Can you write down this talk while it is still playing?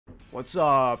What's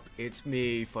up? It's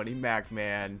me, Funny Mac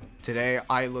Man. Today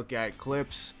I look at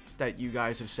clips that you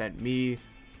guys have sent me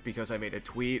because I made a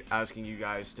tweet asking you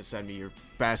guys to send me your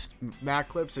best Mac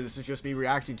clips, and this is just me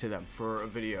reacting to them for a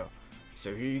video.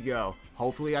 So here you go.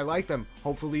 Hopefully I like them.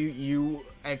 Hopefully you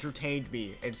entertained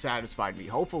me and satisfied me.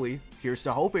 Hopefully. Here's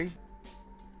to hoping.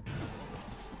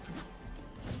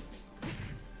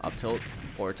 Up tilt,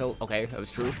 forward tilt. Okay, that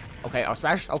was true. Okay, up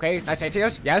smash. Okay, nice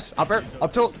ATS. Yes, upper,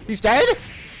 up tilt. He's dead.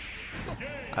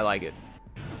 I like it.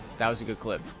 That was a good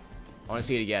clip. I want to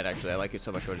see it again, actually. I like it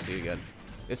so much I want to see it again.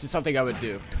 This is something I would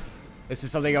do. This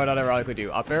is something I would unironically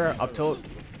do. Up air, up tilt.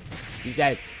 He's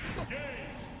dead.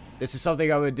 This is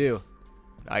something I would do.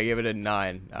 I give it a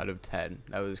 9 out of 10.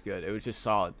 That was good. It was just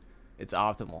solid. It's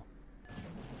optimal.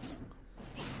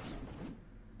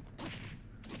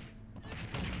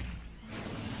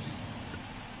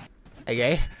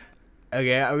 Okay.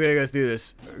 Okay, I'm gonna go through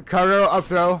this. Cargo up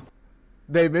throw.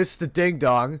 They missed the ding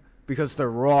dong because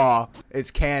they're raw.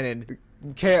 It's canon.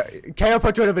 KO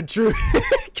punch would have been true.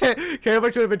 KO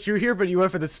punch would have been true here, but you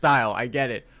went for the style. I get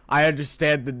it. I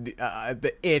understand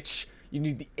the itch. You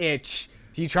need the itch.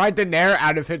 He tried to nair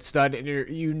out of hit stun, and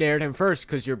you naired him first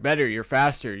because you're better. You're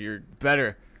faster. You're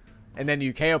better. And then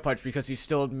you KO punch because he's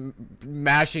still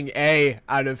mashing A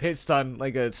out of hit stun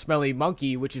like a smelly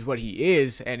monkey, which is what he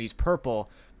is, and he's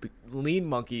purple, lean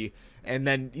monkey. And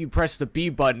then you press the B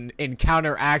button in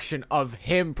counteraction of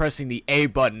him pressing the A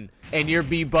button, and your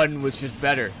B button was just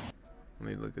better. Let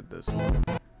me look at this.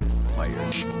 My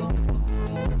ears.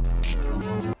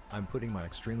 I'm putting my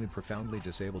extremely profoundly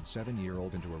disabled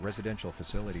 7-year-old into a residential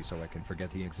facility so I can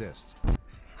forget he exists.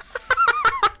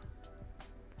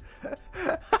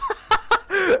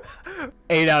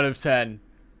 8 out of 10.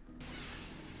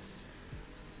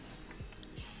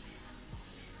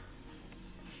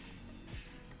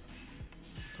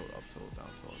 Tilt up, tilt down,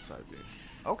 tilt inside B.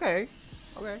 Okay.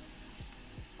 Okay.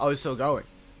 Oh, it's still going.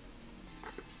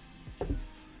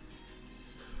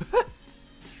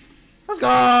 Let's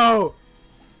go!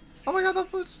 Oh my god, that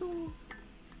footstool.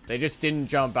 They just didn't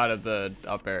jump out of the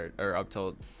up air or up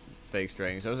tilt fake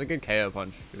strings. It was a good KO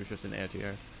punch. It was just an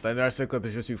anti-air. Then the rest of the clip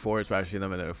is just you forward smashing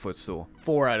them and then a footstool.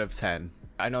 4 out of 10.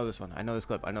 I know this one. I know this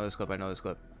clip. I know this clip. I know this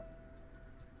clip.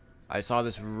 I saw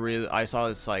this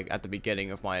like at the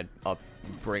beginning of my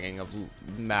upbringing of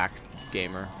Mac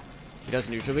gamer. He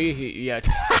doesn't usually. Yeah.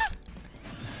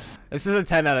 This is a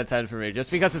 10 out of 10 for me,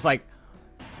 just because it's like,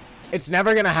 it's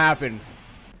never gonna happen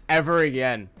ever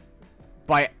again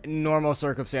by normal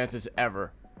circumstances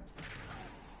ever.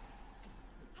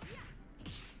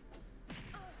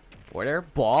 Forward air,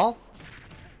 ball.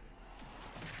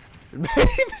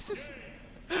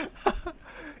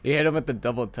 He hit him with the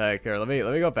double tech. Here, let me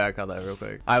go back on that real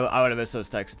quick. I would have missed those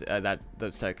texts,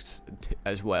 those texts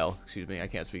as well. Excuse me, I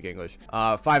can't speak English.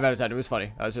 5 out of 10. It was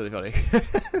funny. That was really funny.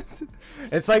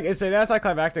 It's like it's an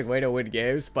anticlimactic way to win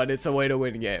games, but it's a way to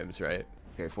win games, right?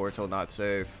 Okay, forward tilt not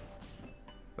safe.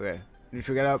 Okay,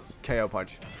 neutral get up, KO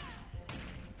punch.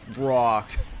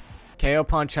 Rocked. KO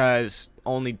punch has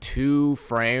only 2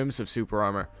 frames of super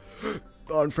armor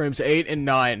on frames 8 and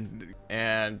 9,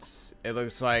 and it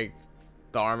looks like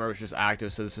the armor was just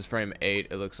active, so this is frame 8,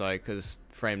 it looks like, because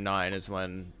frame 9 is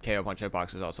when KO punch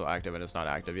hitbox is also active, and it's not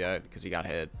active yet because he got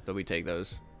hit. So we take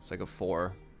those. It's like a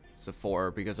 4. It's a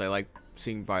 4 because I like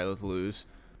seeing Violet lose.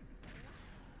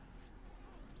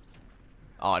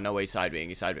 Oh, no way, side being.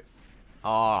 He's side being.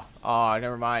 Oh,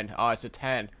 never mind. Oh, it's a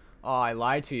 10. Oh, I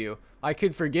lied to you. I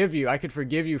could forgive you. I could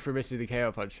forgive you for missing the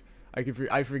KO punch. I forgive you.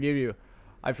 I forgive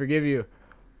you.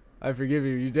 I forgive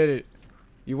you. You did it.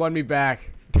 You won me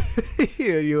back.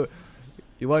 you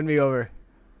won me over.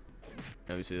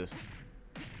 Let me see this.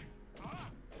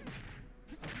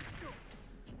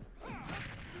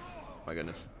 My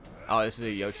goodness. Oh, this is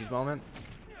a Yoshi's moment.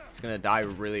 He's gonna die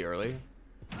really early.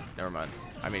 Never mind.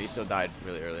 I mean, he still died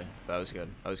really early. But that was good.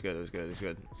 That was good. It was good. It was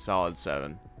good. Solid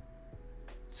 7.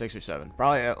 6 or 7.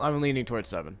 Probably. I'm leaning towards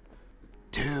 7.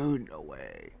 Dude, no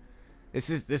way.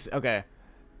 This. Okay.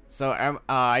 So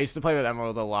I used to play with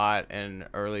Emerald a lot in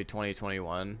early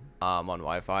 2021 on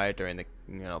Wi-Fi during the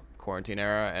quarantine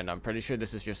era, and I'm pretty sure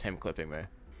this is just him clipping me.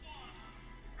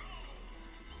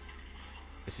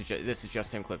 This is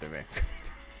just him clipping me.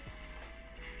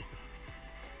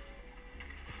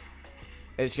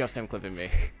 It's just him clipping me.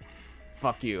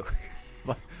 Fuck you.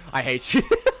 I hate you.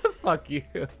 Fuck you.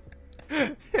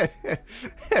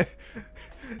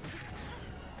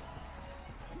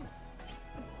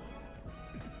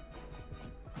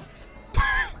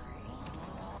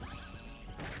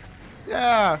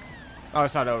 Yeah. Oh,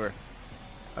 it's not over.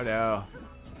 Oh no.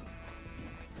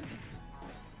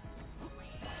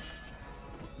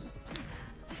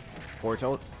 Forward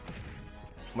tilt.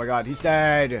 Oh my god, he's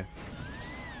dead.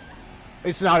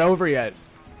 It's not over yet.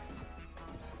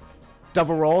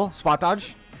 Double roll, spot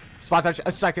dodge. Spot dodge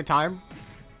a second time.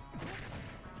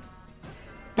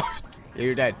 Yeah,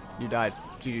 you're dead. You died.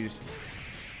 GG's.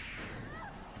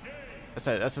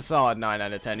 That's a solid 9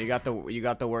 out of 10. You got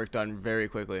the work done very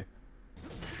quickly.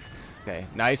 Okay,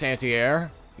 nice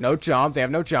anti-air. No jump. They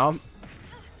have no jump.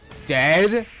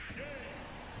 Dead.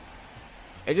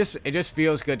 It just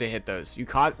feels good to hit those. You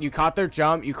caught their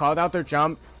jump. You called out their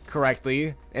jump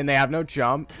correctly, and they have no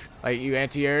jump. Like, you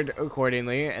anti-aired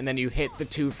accordingly, and then you hit the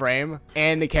 2-frame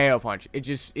and the KO punch. It's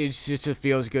just a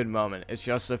feels good moment. It's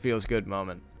just a feels good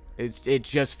moment. It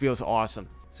just feels awesome.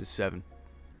 It's a 7.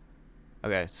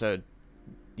 Okay, so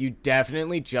you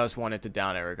definitely just wanted to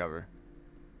down air recover,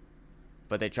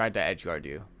 but they tried to edge guard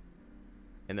you,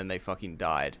 and then they fucking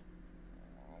died.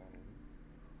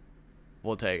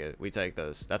 We'll take it. We take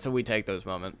those. That's a we take those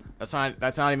moment. That's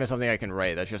not even something I can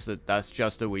rate. That's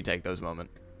just a we take those moment.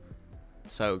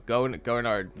 So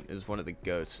Goenard is one of the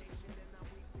goats.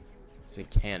 He's in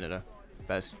Canada.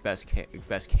 Best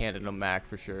Canada Mac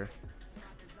for sure.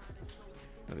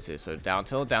 Let me see. So down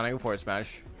tilt, down angle forward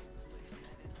smash.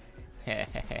 He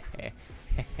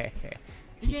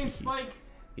game spike.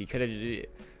 He could have.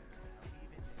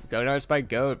 Goenard spike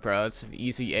goat, bro. It's an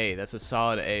easy 8. That's a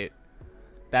solid 8.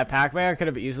 That Pac-Man could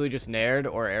have easily just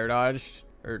nared or air dodged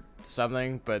or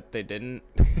something, but they didn't.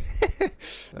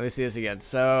 Let me see this again.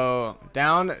 So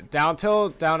down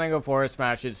tilt, down angle forward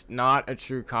smash is not a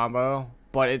true combo,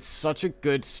 but it's such a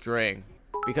good string.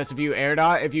 Because if you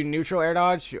neutral air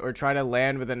dodge or try to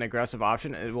land with an aggressive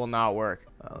option, it will not work.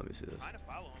 Let me see this.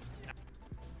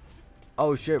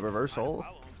 Oh shit, reversal.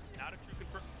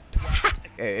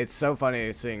 It's so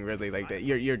funny seeing Ridley like that.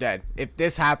 You're dead. If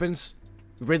this happens,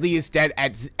 Ridley is dead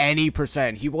at any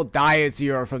 %. He will die at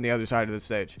 0 from the other side of the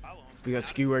stage. Because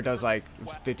Skewer does like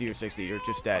 50 or 60. You're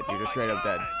just dead. You're just straight up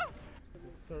dead.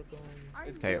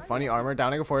 Okay, funny armor.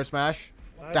 Down angle forward smash.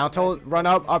 Down tilt, run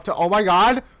up to. Oh my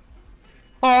god.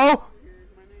 Oh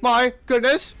my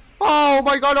goodness. Oh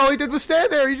my god. All he did was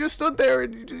stand there. He just stood there.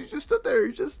 And he just stood there.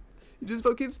 He just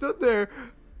fucking stood there.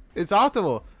 It's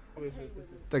optimal.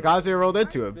 The guys here rolled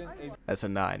into him. That's a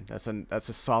 9. That's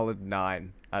a solid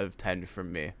 9 out of 10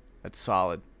 from me. That's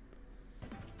solid.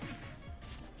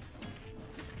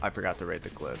 I forgot to rate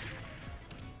the clip.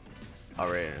 I'll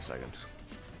rate it in a second.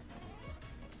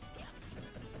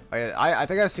 I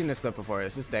think I've seen this clip before.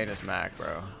 This is Dana's Mac,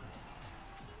 bro.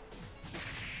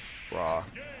 Raw.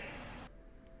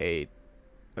 8.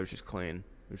 It was just clean.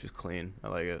 It was just clean. I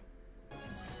like it.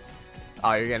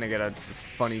 Oh, you're gonna get a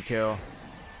funny kill.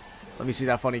 Let me see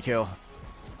that funny kill.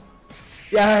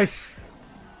 Yes!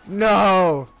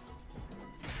 No!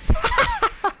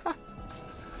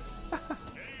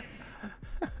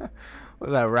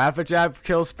 Was that rapid jab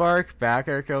kill spark, back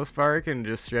air kill spark, and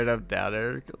just straight up down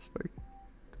air kill spark?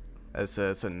 That's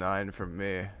a 9 from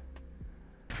me.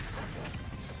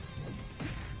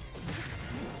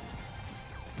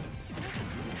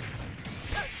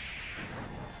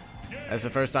 That's the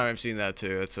first time I've seen that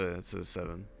too. It's a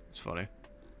 7. It's funny.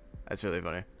 That's really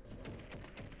funny.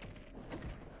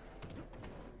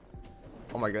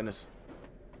 Oh my goodness.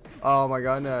 Oh my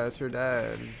goodness, you're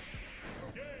dead.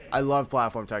 I love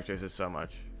platform tech chases so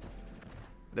much.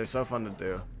 They're so fun to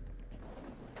do.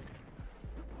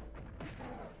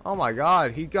 Oh my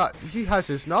god, he has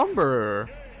his number.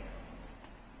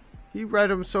 He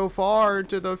read him so far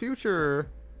into the future.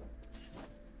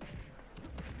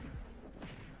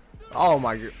 Oh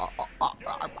my god.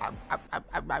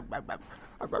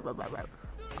 I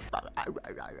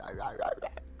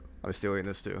was stealing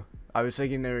this too. I was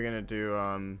thinking they were gonna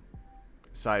do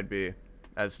side B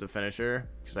as the finisher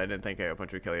because I didn't think KO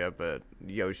Punch would kill you, but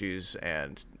Yoshi's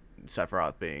and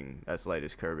Sephiroth being as light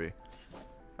as Kirby.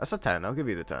 That's a 10. I'll give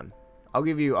you the 10. I'll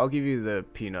give you the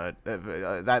peanut.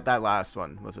 That last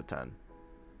one was a 10.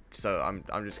 So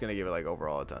I'm just gonna give it like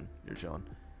overall a 10. You're chilling.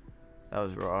 That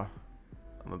was raw.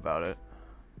 I'm about it.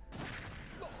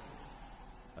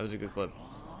 That was a good clip.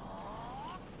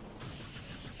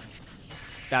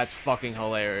 That's fucking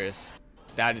hilarious.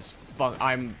 That is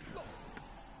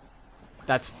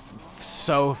that's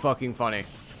so fucking funny.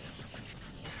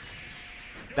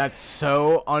 That's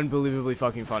so unbelievably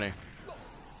fucking funny.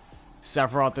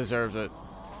 Sephiroth deserves it.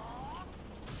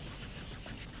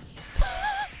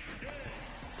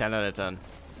 10 out of 10.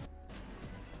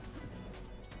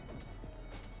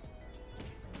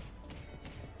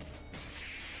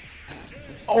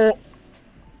 Oh!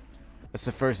 That's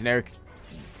the first Nair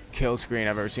kill screen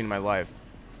I've ever seen in my life.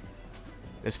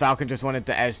 This Falcon just wanted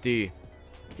to SD.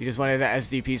 He just wanted to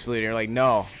SD peacefully, and you're like,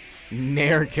 no.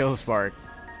 Nair kill spark.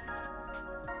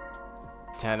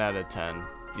 10 out of 10.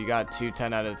 You got 2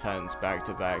 10 out of 10s back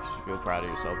to back. You should feel proud of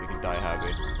yourself. You can die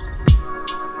happy.